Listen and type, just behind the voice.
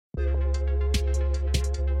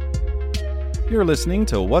You're listening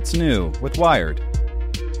to What's New with Wired.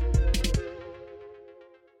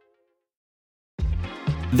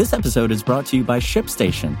 This episode is brought to you by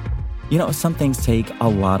ShipStation. You know, some things take a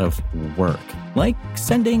lot of work, like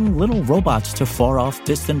sending little robots to far-off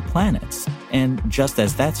distant planets. And just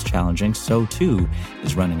as that's challenging, so too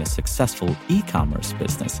is running a successful e-commerce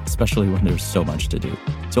business, especially when there's so much to do.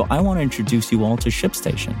 So I want to introduce you all to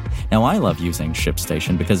ShipStation. Now, I love using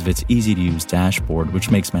ShipStation because of its easy-to-use dashboard,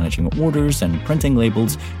 which makes managing orders and printing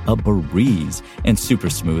labels a breeze and super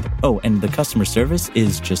smooth. Oh, and the customer service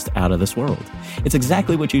is just out of this world. It's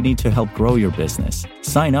exactly what you need to help grow your business.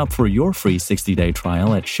 Sign up for your free 60-day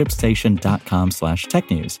trial at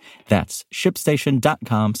shipstation.com/technews. That's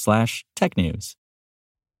shipstation.com/technews.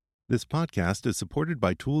 This podcast is supported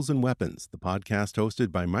by Tools and Weapons, the podcast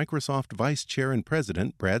hosted by Microsoft Vice Chair and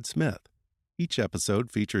President Brad Smith. Each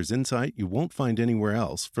episode features insight you won't find anywhere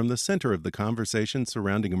else from the center of the conversation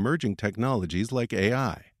surrounding emerging technologies like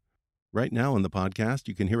AI. Right now on the podcast,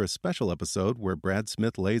 you can hear a special episode where Brad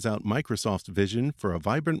Smith lays out Microsoft's vision for a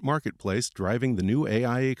vibrant marketplace driving the new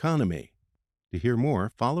AI economy. To hear more,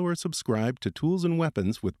 follow or subscribe to Tools and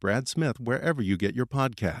Weapons with Brad Smith wherever you get your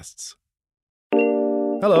podcasts.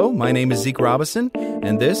 Hello, my name is Zeke Robison,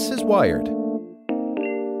 and this is Wired.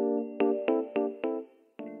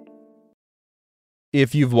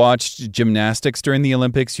 If you've watched gymnastics during the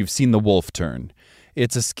Olympics, you've seen the wolf turn.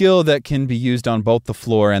 It's a skill that can be used on both the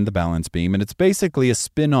floor and the balance beam, and it's basically a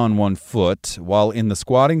spin on one foot while in the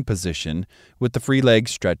squatting position with the free leg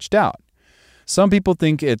stretched out. Some people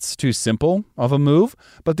think it's too simple of a move,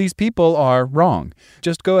 but these people are wrong.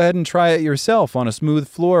 Just go ahead and try it yourself on a smooth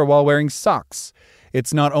floor while wearing socks.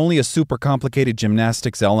 It's not only a super complicated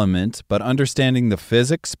gymnastics element, but understanding the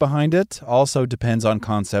physics behind it also depends on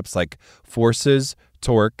concepts like forces,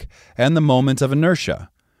 torque, and the moment of inertia.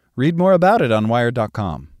 Read more about it on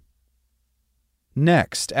Wired.com.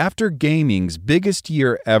 Next, after gaming's biggest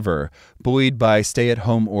year ever, buoyed by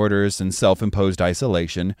stay-at-home orders and self-imposed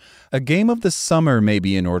isolation, a game of the summer may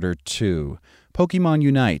be in order too. Pokémon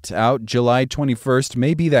Unite, out July 21st,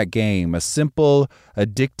 may be that game, a simple,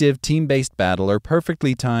 addictive, team-based battler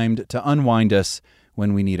perfectly timed to unwind us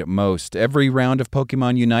when we need it most. Every round of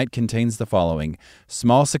Pokémon Unite contains the following: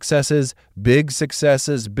 small successes, big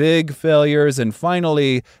failures, and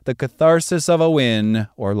finally, the catharsis of a win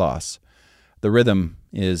or loss. The rhythm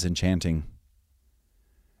is enchanting.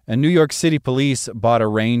 And New York City police bought a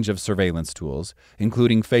range of surveillance tools,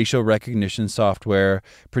 including facial recognition software,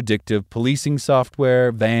 predictive policing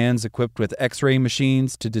software, vans equipped with X-ray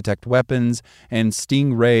machines to detect weapons, and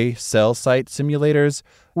Stingray cell site simulators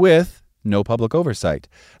with no public oversight.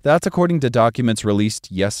 That's according to documents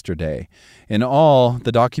released yesterday. In all,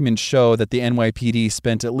 the documents show that the NYPD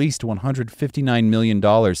spent at least $159 million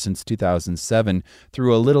since 2007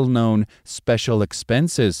 through a little-known Special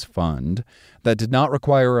Expenses Fund that did not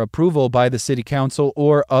require approval by the city council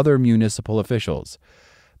or other municipal officials.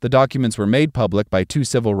 The documents were made public by two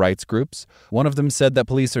civil rights groups. One of them said that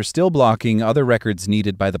police are still blocking other records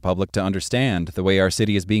needed by the public to understand the way our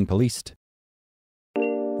city is being policed.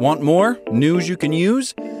 Want more news you can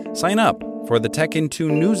use? Sign up for the Tech in 2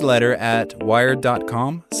 newsletter at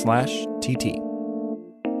wired.com/TT.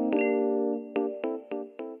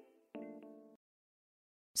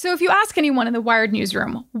 So if you ask anyone in the Wired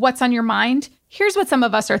newsroom what's on your mind, here's what some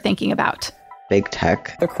of us are thinking about. Big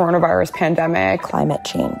tech, the coronavirus pandemic, climate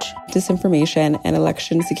change, disinformation, and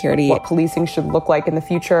election security, what policing should look like in the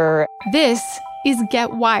future. This is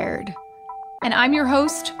Get Wired. And I'm your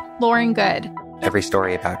host, Lauren Good. Every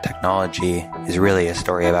story about technology is really a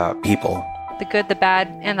story about people. The good, the bad,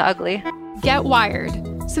 and the ugly. Get Wired.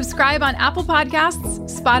 Subscribe on Apple Podcasts,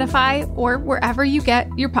 Spotify, or wherever you get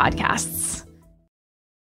your podcasts.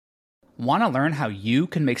 Want to learn how you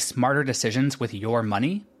can make smarter decisions with your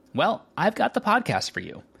money? Well, I've got the podcast for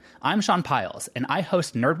you. I'm Sean Piles, and I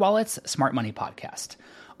host NerdWallet's Smart Money Podcast.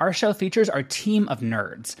 Our show features our team of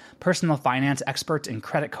nerds, personal finance experts in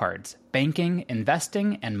credit cards, banking,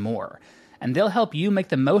 investing, and more. And they'll help you make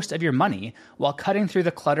the most of your money while cutting through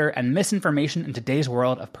the clutter and misinformation in today's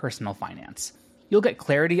world of personal finance. You'll get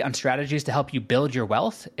clarity on strategies to help you build your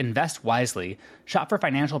wealth, invest wisely, shop for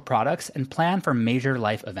financial products, and plan for major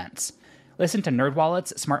life events. Listen to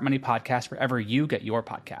NerdWallet's Smart Money Podcast wherever you get your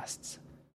podcasts.